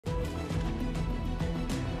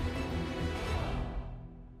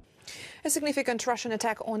A significant Russian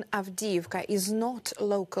attack on Avdiivka is not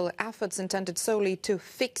local efforts intended solely to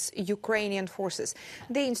fix Ukrainian forces.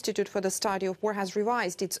 The Institute for the Study of War has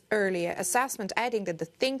revised its earlier assessment, adding that the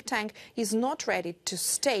think tank is not ready to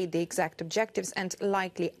state the exact objectives and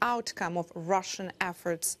likely outcome of Russian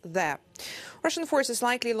efforts there. Russian forces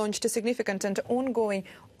likely launched a significant and ongoing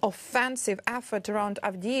offensive effort around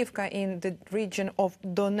Avdiivka in the region of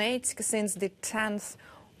Donetsk since the 10th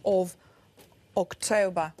of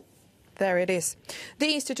October. There it is.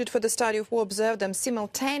 The Institute for the Study of War observed them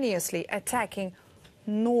simultaneously attacking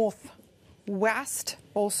northwest,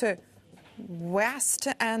 also west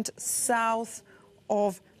and south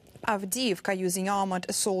of Avdiivka using armored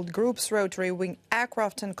assault groups, rotary wing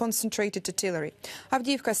aircraft and concentrated artillery.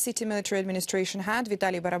 Avdiivka city military administration head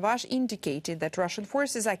Vitaly Barabash indicated that Russian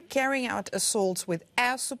forces are carrying out assaults with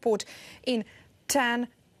air support in 10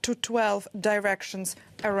 to 12 directions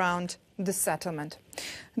around the settlement.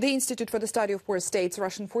 The Institute for the Study of War states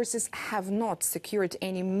Russian forces have not secured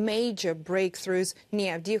any major breakthroughs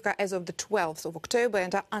near Avdiivka as of the 12th of October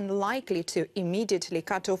and are unlikely to immediately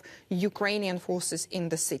cut off Ukrainian forces in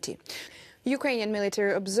the city. Ukrainian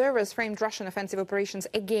military observers framed Russian offensive operations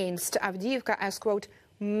against Avdiivka as, quote,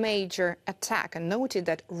 major attack, and noted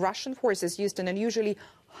that Russian forces used an unusually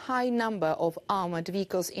high number of armored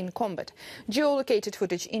vehicles in combat. Geolocated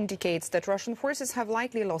footage indicates that Russian forces have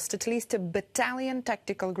likely lost at least a battalion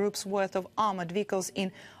tactical group's worth of armored vehicles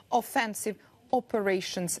in offensive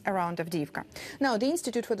operations around Avdiivka. Now, the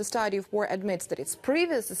Institute for the Study of War admits that its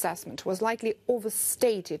previous assessment was likely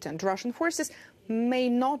overstated and Russian forces may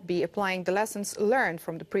not be applying the lessons learned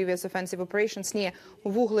from the previous offensive operations near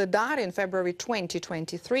Vuhledar in February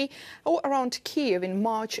 2023 or around Kiev in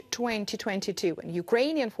March 2022, when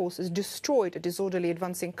Ukrainian forces destroyed a disorderly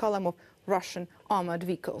advancing column of Russian armored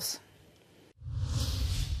vehicles.